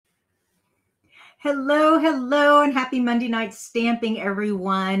Hello, hello, and happy Monday night stamping,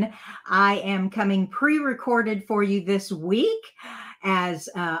 everyone. I am coming pre-recorded for you this week. As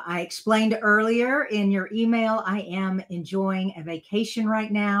I explained earlier in your email, I am enjoying a vacation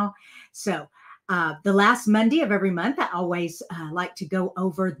right now. So the last Monday of every month, I always like to go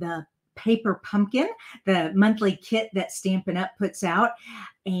over the paper pumpkin, the monthly kit that Stampin' Up! Puts out,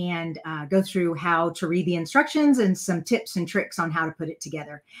 and go through how to read the instructions and some tips and tricks on how to put it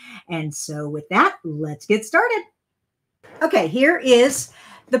together. And so with that, let's get started. Okay, here is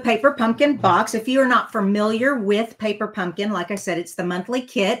the paper pumpkin box. If you are not familiar with paper pumpkin, like I said, it's the monthly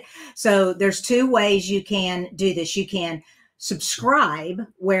kit. So there's two ways you can do this. You can subscribe,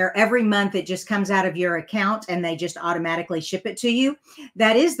 where every month it just comes out of your account and they just automatically ship it to you.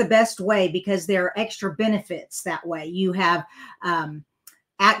 That is the best way because there are extra benefits that way. You have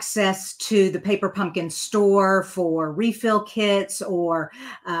access to the Paper Pumpkin store for refill kits, or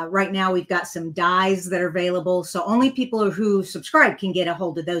right now we've got some dies that are available. So only people who subscribe can get a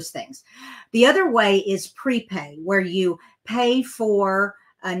hold of those things. The other way is prepay, where you pay for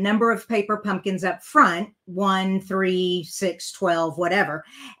a number of paper pumpkins up front, 1, 3, 6, 12, whatever.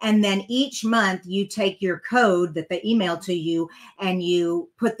 And then each month you take your code that they email to you and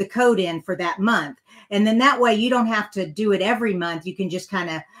you put the code in for that month. And then that way you don't have to do it every month. You can just kind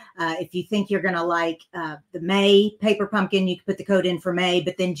of, if you think you're going to like the May paper pumpkin, you can put the code in for May,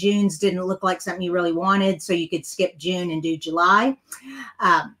 but then June's didn't look like something you really wanted. So you could skip June and do July.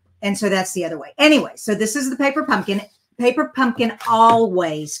 And so that's the other way. Anyway, so this is the paper pumpkin. Paper pumpkin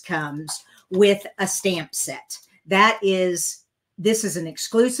always comes with a stamp set. This is an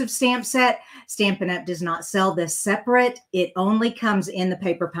exclusive stamp set. Stampin' Up! Does not sell this separate. It only comes in the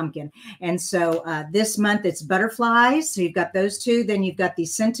paper pumpkin. And so this month it's butterflies. So you've got those two. Then you've got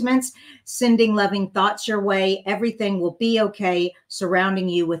these sentiments, sending loving thoughts your way. Everything will be okay, surrounding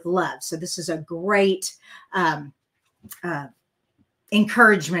you with love. So this is a great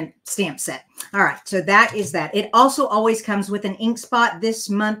encouragement stamp set. All right, so that is that. It also always comes with an ink spot. This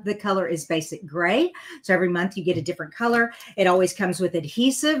month the color is basic gray, so every month you get a different color. It always comes with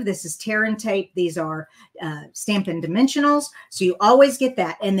adhesive. This is tear and tape. These are Stampin' Dimensionals, so you always get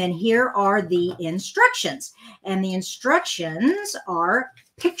that. And then here are the instructions, and the instructions are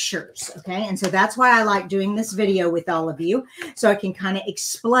pictures. Okay, and so that's why I like doing this video with all of you, so I can kind of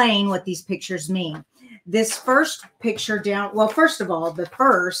explain what these pictures mean. This first picture down, well, first of all, the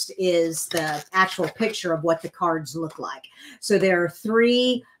first is the actual picture of what the cards look like. So there are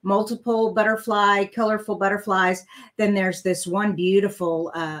 3 multiple colorful butterflies. Then there's this one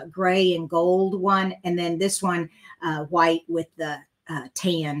beautiful gray and gold one. And then this one white with the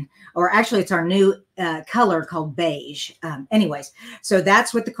tan, or actually it's our new color called beige. Anyways, so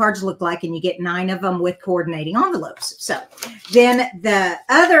that's what the cards look like, and you get 9 of them with coordinating envelopes. So then the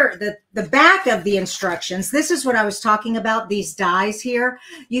back of the instructions, this is what I was talking about, these dies here.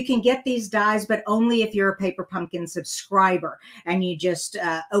 You can get these dies, but only if you're a Paper Pumpkin subscriber, and you just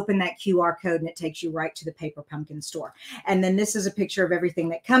open that QR code and it takes you right to the Paper Pumpkin store. And then this is a picture of everything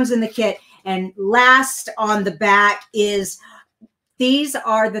that comes in the kit. And last on the back is these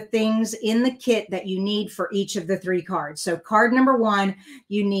are the things in the kit that you need for each of the 3 cards. So card number 1,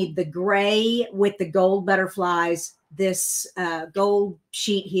 you need the gray with the gold butterflies, this gold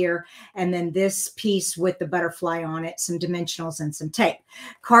sheet here, and then this piece with the butterfly on it, some dimensionals and some tape.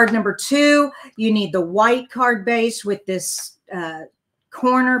 Card number 2, you need the white card base with this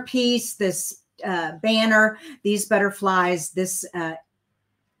corner piece, this banner, these butterflies, this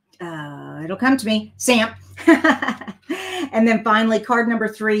it'll come to me, stamp. And then finally, card number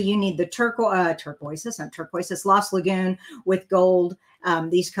 3, you need the turquoise, that's not turquoise, it's Lost Lagoon with gold,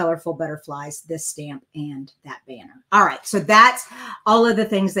 these colorful butterflies, this stamp, and that banner. All right, so that's all of the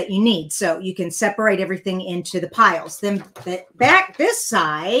things that you need. So you can separate everything into the piles. Then back this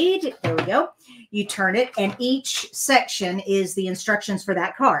side, there we go, you turn it, and each section is the instructions for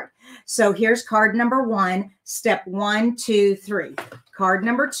that card. So here's card number 1, step 1, 2, 3. Card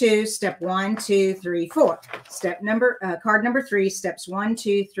number 2, step 1, 2, 3, 4. Card number 3, steps 1,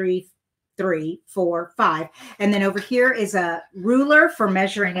 2, 3, 4, 5. And then over here is a ruler for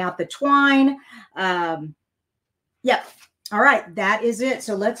measuring out the twine. Yep. All right, that is it.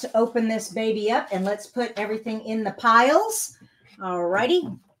 So let's open this baby up and let's put everything in the piles. All righty.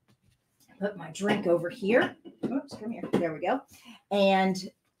 Put my drink over here. Oops, come here. There we go. And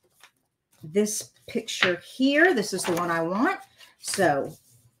this picture here, this is the one I want. So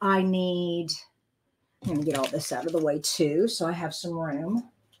I'm going to get all this out of the way too, so I have some room.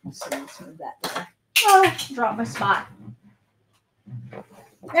 Let's see, let's move that there. Oh, drop my spot.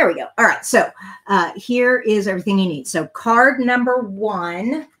 There we go. All right, so here is everything you need. So card number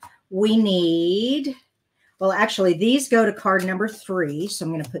 1 we need, well, actually, these go to card number 3. So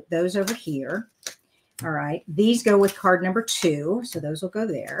I'm going to put those over here. All right. These go with card number 2. So those will go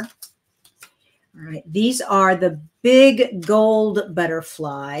there. All right. These are the big gold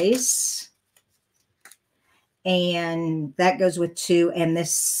butterflies. And that goes with 2. And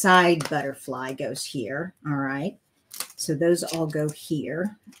this side butterfly goes here. All right. So those all go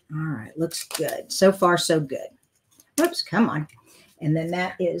here. All right. Looks good. So far, so good. Whoops. Come on. And then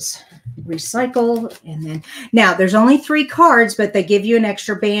that is recycle. And then now there's only 3 cards, but they give you an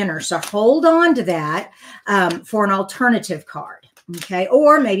extra banner. So hold on to that for an alternative card. Okay.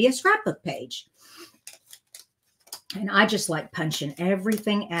 Or maybe a scrapbook page. And I just like punching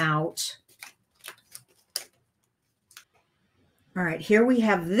everything out. All right, here we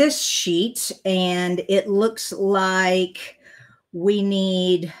have this sheet, and it looks like we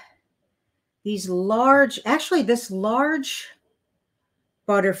need these large, actually this large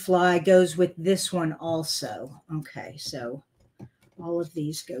butterfly goes with this one also. Okay, so all of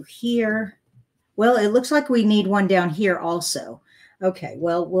these go here. Well, it looks like we need one down here also. Okay,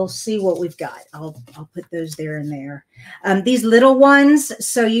 well, we'll see what we've got. I'll put those there and there. These little ones,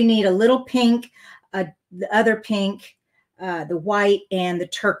 so you need a little pink, the other pink, the white, and the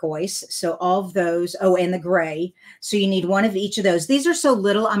turquoise. So all of those. Oh, and the gray. So you need one of each of those. These are so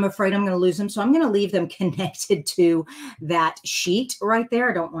little, I'm afraid I'm going to lose them. So I'm going to leave them connected to that sheet right there.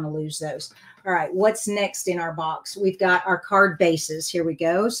 I don't want to lose those. All right, what's next in our box? We've got our card bases. Here we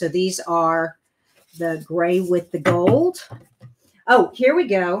go. So these are the gray with the gold. Oh, here we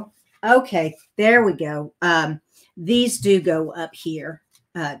go. Okay, there we go. These do go up here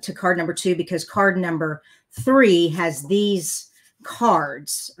to card number 2 because card number 3 has these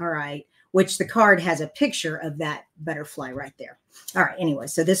cards, all right, which the card has a picture of that butterfly right there. All right, anyway,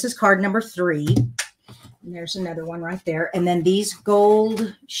 so this is card number 3. And there's another one right there. And then these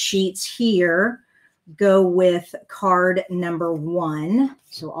gold sheets here go with card number 1.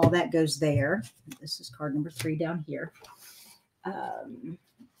 So all that goes there. This is card number 3 down here.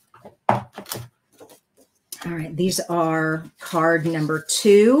 All right, these are card number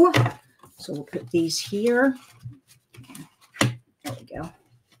 2. So we'll put these here. There we go.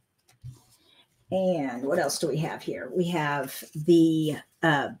 And what else do we have here? We have the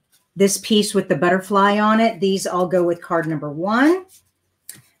this piece with the butterfly on it. These all go with card number 1.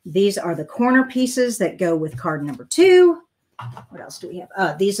 These are the corner pieces that go with card number 2. What else do we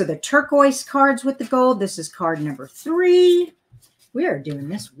have? These are the turquoise cards with the gold. This is card number 3. We are doing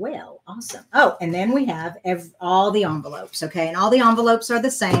this well. Awesome. Oh, and then we have all the envelopes. Okay. And all the envelopes are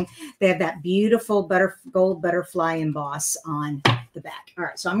the same. They have that beautiful gold butterfly emboss on the back. All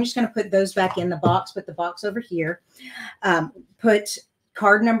right. So I'm just going to put those back in the box, put the box over here, put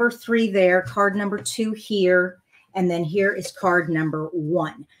card number 3 there, card number 2 here. And then here is card number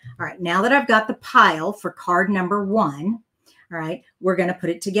 1. All right. Now that I've got the pile for card number 1, all right, we're going to put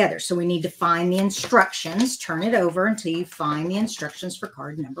it together. So we need to find the instructions. Turn it over until you find the instructions for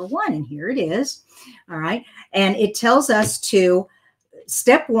card number 1. And here it is. All right. And it tells us to,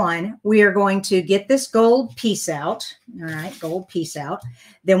 step 1, we are going to get this gold piece out. All right. Gold piece out.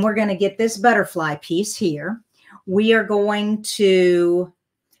 Then we're going to get this butterfly piece here. We are going to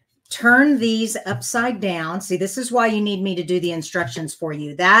turn these upside down. See, this is why you need me to do the instructions for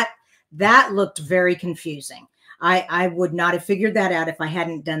you. That looked very confusing. I would not have figured that out if I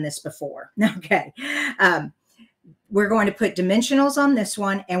hadn't done this before. Okay. We're going to put dimensionals on this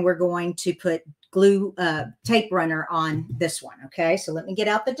one, and we're going to put glue tape runner on this one. Okay. So let me get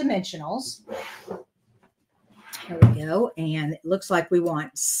out the dimensionals. Here we go. And it looks like we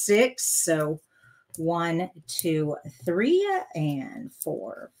want 6. So 1, 2, 3, and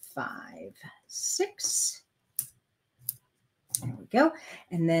 4, 5, 6. There we go.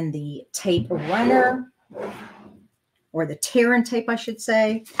 And then the tape runner, or the tear and tape, I should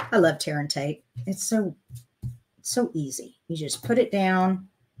say. I love tear and tape. It's so easy. You just put it down,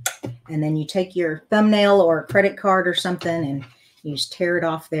 and then you take your thumbnail or a credit card or something, and you just tear it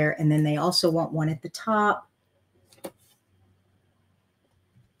off there. And then they also want one at the top.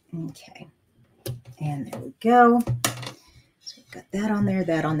 Okay. And there we go. So we've got that on there,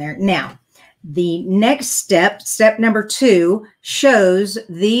 that on there. Now, the next step, step number 2, shows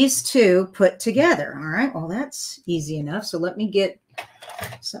these 2 put together. All right. Well, that's easy enough. So let me get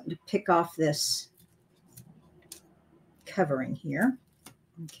something to pick off this covering here.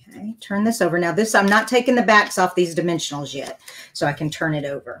 Okay. Turn this over. Now this, I'm not taking the backs off these dimensionals yet, so I can turn it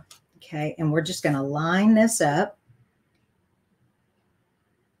over. Okay. And we're just going to line this up.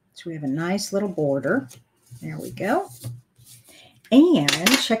 So we have a nice little border. There we go. And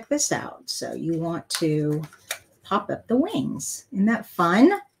check this out. So you want to pop up the wings. Isn't that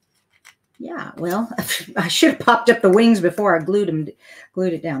fun? Yeah, well, I should have popped up the wings before I glued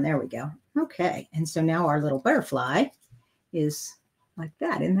it down. There we go. Okay, and so now our little butterfly is like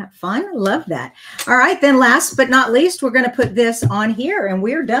that. Isn't that fun? I love that. All right, then last but not least, we're going to put this on here and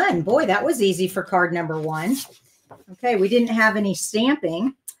we're done. Boy, that was easy for card number 1. Okay, we didn't have any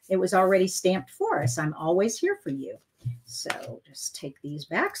stamping. It was already stamped for us. I'm always here for you. So just take these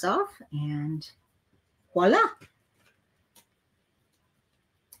backs off and voila.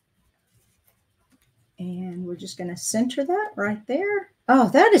 And we're just going to center that right there. Oh,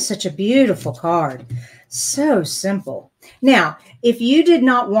 that is such a beautiful card. So simple. Now, if you did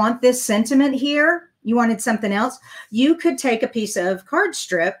not want this sentiment here, you wanted something else, you could take a piece of card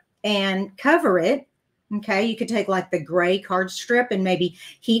strip and cover it. Okay, you could take like the gray card strip and maybe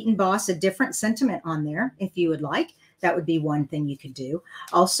heat emboss a different sentiment on there if you would like. That would be one thing you could do.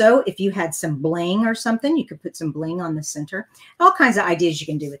 Also, if you had some bling or something, you could put some bling on the center. All kinds of ideas you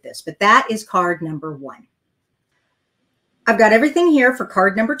can do with this, but that is card number 1. I've got everything here for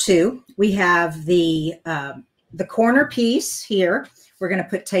card number 2. We have the corner piece here. We're going to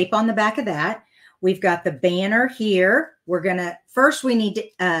put tape on the back of that. We've got the banner here. We're going to, first we need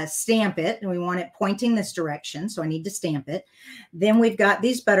to stamp it, and we want it pointing this direction. So I need to stamp it. Then we've got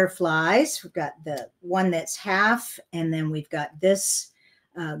these butterflies. We've got the one that's half, and then we've got this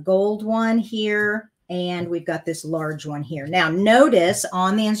gold one here, and we've got this large one here. Now notice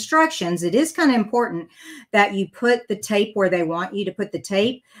on the instructions, it is kind of important that you put the tape where they want you to put the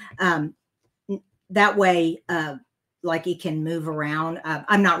tape. That way, like it can move around.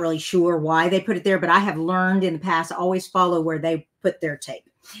 I'm not really sure why they put it there, but I have learned in the past, always follow where they put their tape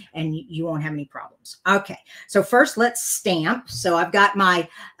and you won't have any problems. Okay, so first let's stamp. So I've got my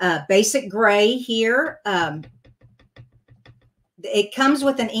basic gray here. It comes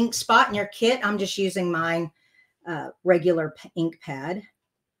with an ink spot in your kit. I'm just using mine regular ink pad.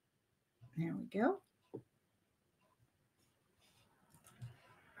 There we go.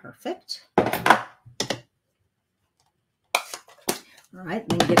 Perfect. All right,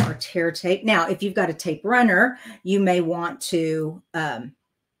 then get our tear tape. Now, if you've got a tape runner, you may want to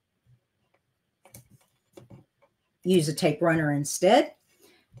use a tape runner instead.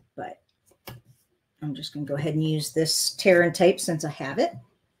 But I'm just going to go ahead and use this tear and tape since I have it.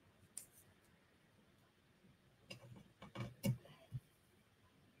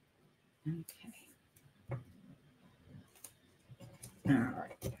 Okay. All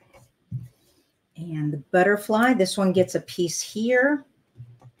right. And the butterfly, this one gets a piece here.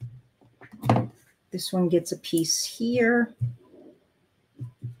 This one gets a piece here.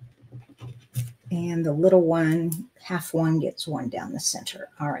 And the little one, half one, gets one down the center.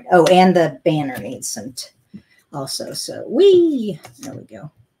 All right. Oh, and the banner needs some also. So there we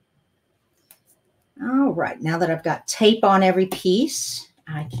go. All right. Now that I've got tape on every piece,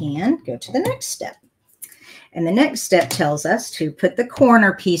 I can go to the next step. And the next step tells us to put the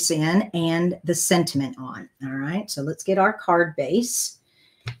corner piece in and the sentiment on. All right, so let's get our card base.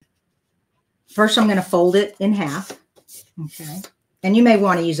 First, I'm going to fold it in half. Okay, and you may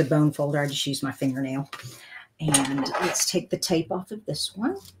want to use a bone folder. I just use my fingernail. And let's take the tape off of this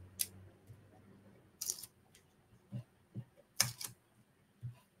one.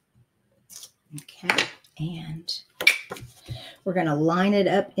 Okay, and we're going to line it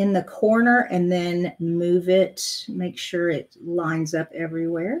up in the corner and then move it, make sure it lines up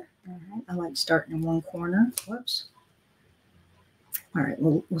everywhere. All right. I like starting in one corner. Whoops. All right,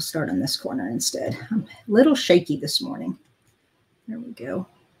 we'll start on this corner instead. I'm a little shaky this morning. There we go.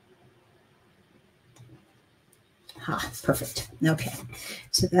 Perfect. Okay,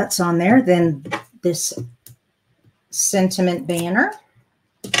 so that's on there. Then this sentiment banner.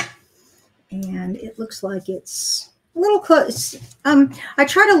 And it looks like it's a little close. I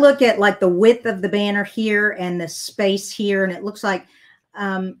try to look at like the width of the banner here and the space here, and it looks like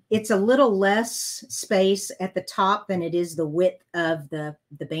it's a little less space at the top than it is the width of the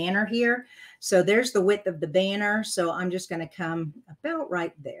banner here. So there's the width of the banner. So I'm just going to come about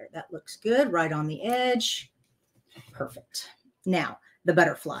right there. That looks good, right on the edge. Perfect. Now, the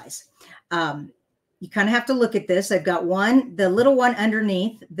butterflies. You kind of have to look at this. I've got one, the little one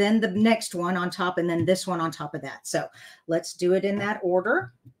underneath, then the next one on top, and then this one on top of that. So let's do it in that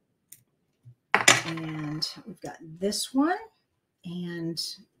order. And we've got this one, and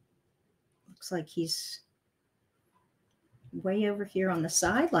looks like he's way over here on the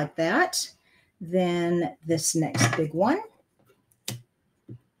side like that. Then this next big one.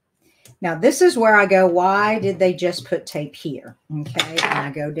 Now, this is where I go, why did they just put tape here? Okay, and I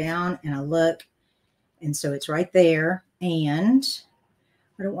go down and I look. And so it's right there. And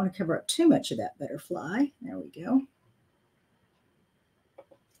I don't want to cover up too much of that butterfly. There we go.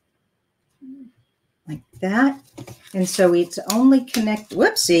 like that. And so it's only connect,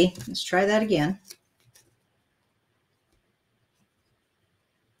 whoopsie, let's try that again.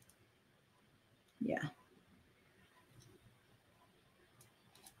 Yeah.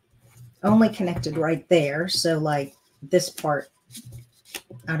 Only connected right there. So like this part,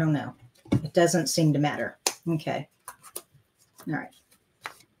 I don't know. It doesn't seem to matter. Okay. All right.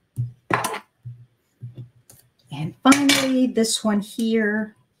 And finally, this one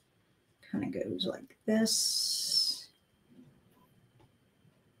here kind of goes like this.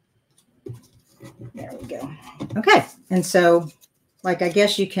 There we go. Okay. And so, like, I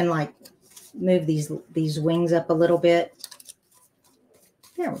guess you can like move these wings up a little bit.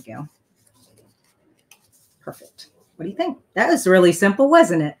 There we go. Perfect. What do you think? That was really simple,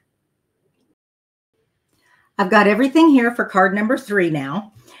 wasn't it? I've got everything here for card number 3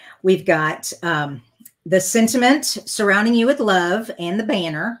 now. We've got the sentiment surrounding you with love and the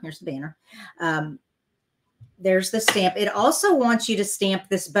banner. Here's the banner. There's the stamp. It also wants you to stamp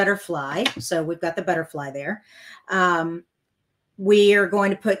this butterfly. So we've got the butterfly there. We are going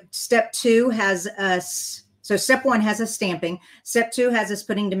to put step 2 has us. So step 1 has us stamping. Step 2 has us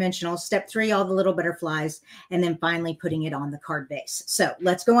putting dimensionals. Step 3, all the little butterflies. And then finally putting it on the card base. So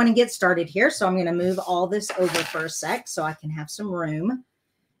let's go on and get started here. So I'm going to move all this over for a sec so I can have some room.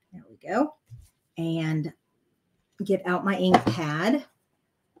 There we go. And get out my ink pad.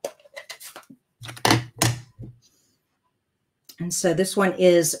 And so this one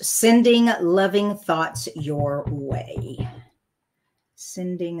is sending loving thoughts your way.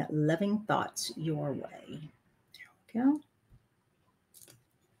 Sending loving thoughts your way. There we go.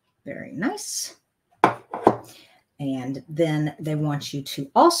 Very nice. And then they want you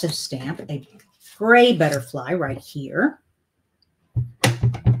to also stamp a gray butterfly right here.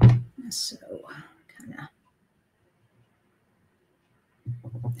 So kind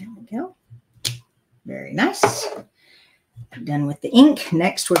of, there we go. Very nice. Done with the ink.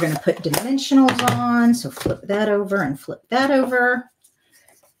 Next, we're going to put dimensionals on. So flip that over and flip that over.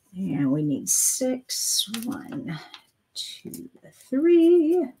 And we need 6. 1, 2,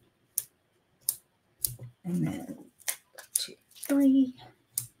 3. And then 2, 3.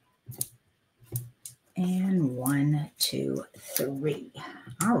 And 1, 2, 3.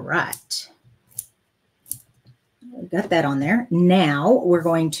 All right. We got that on there. Now we're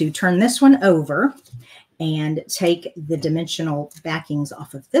going to turn this one over and take the dimensional backings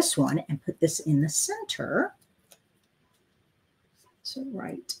off of this one and put this in the center. So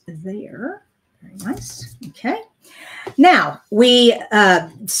right there. Very nice. Okay. Now we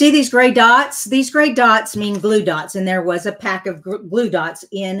see these gray dots. These gray dots mean glue dots, and there was a pack of glue dots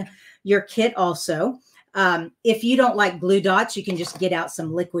in your kit also. If you don't like glue dots, you can just get out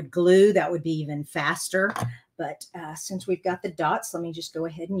some liquid glue. That would be even faster. But since we've got the dots, let me just go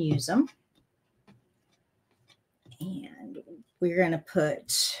ahead and use them. And we're going to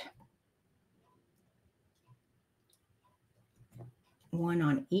put one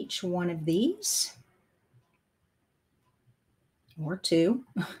on each one of these, or 2.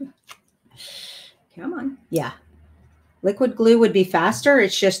 Come on. Yeah. Liquid glue would be faster.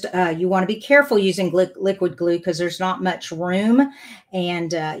 It's just you want to be careful using liquid glue because there's not much room,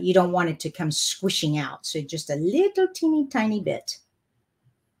 and you don't want it to come squishing out. So just a little teeny tiny bit.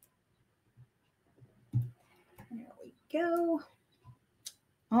 There we go.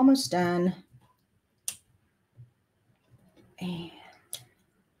 Almost done. And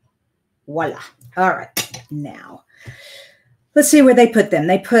voila. All right. Now, let's see where they put them.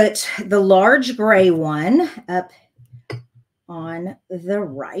 They put the large gray one up on the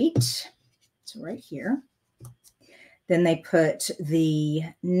right. So right here. Then they put the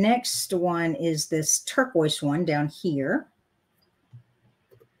next one is this turquoise one down here.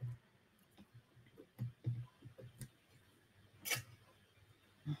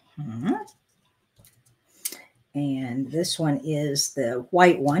 And this one is the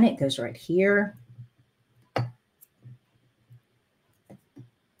white one. It goes right here. Okay,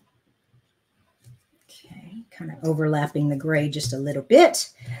 kind of overlapping the gray just a little bit.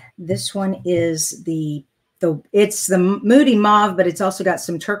 This one is it's the Moody Mauve, but it's also got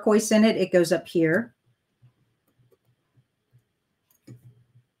some turquoise in it. It goes up here.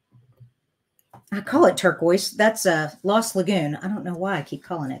 I call it turquoise. That's a Lost Lagoon. I don't know why I keep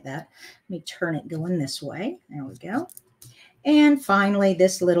calling it that. Let me turn it going this way. There we go. And finally,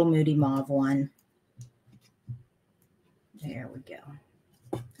 this little Moody Mauve one. There we go.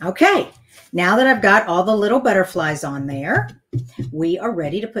 Okay. Now that I've got all the little butterflies on there, we are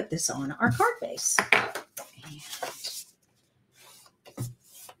ready to put this on our card base.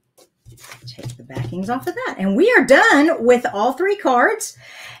 Take the backings off of that. And we are done with all 3 cards.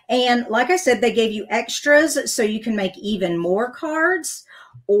 And like I said, they gave you extras so you can make even more cards,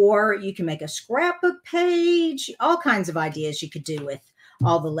 or you can make a scrapbook page, all kinds of ideas you could do with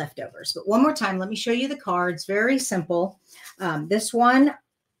all the leftovers. But one more time, let me show you the cards. Very simple. This one,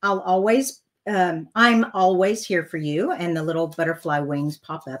 I'm always here for you. And the little butterfly wings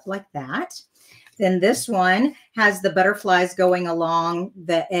pop up like that. Then this one has the butterflies going along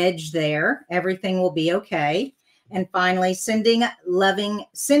the edge there. Everything will be okay. And finally, sending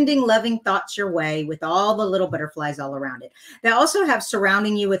loving thoughts your way with all the little butterflies all around it. They also have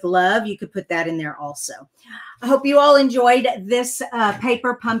surrounding you with love. You could put that in there also. I hope you all enjoyed this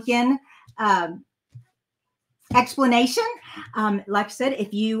paper pumpkin explanation. Like I said,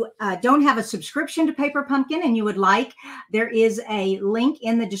 if you don't have a subscription to Paper Pumpkin and you would like, there is a link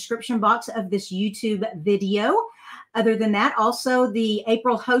in the description box of this YouTube video. Other than that, also the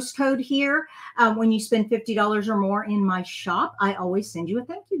April host code here, when you spend $50 or more in my shop, I always send you a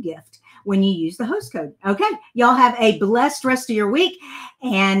thank you gift when you use the host code. Okay, y'all have a blessed rest of your week.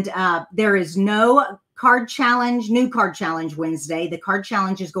 And there is no card challenge, new card challenge Wednesday. The card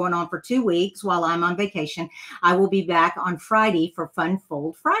challenge is going on for 2 weeks while I'm on vacation. I will be back on Friday for Fun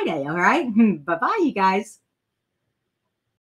Fold Friday. All right, bye-bye, you guys.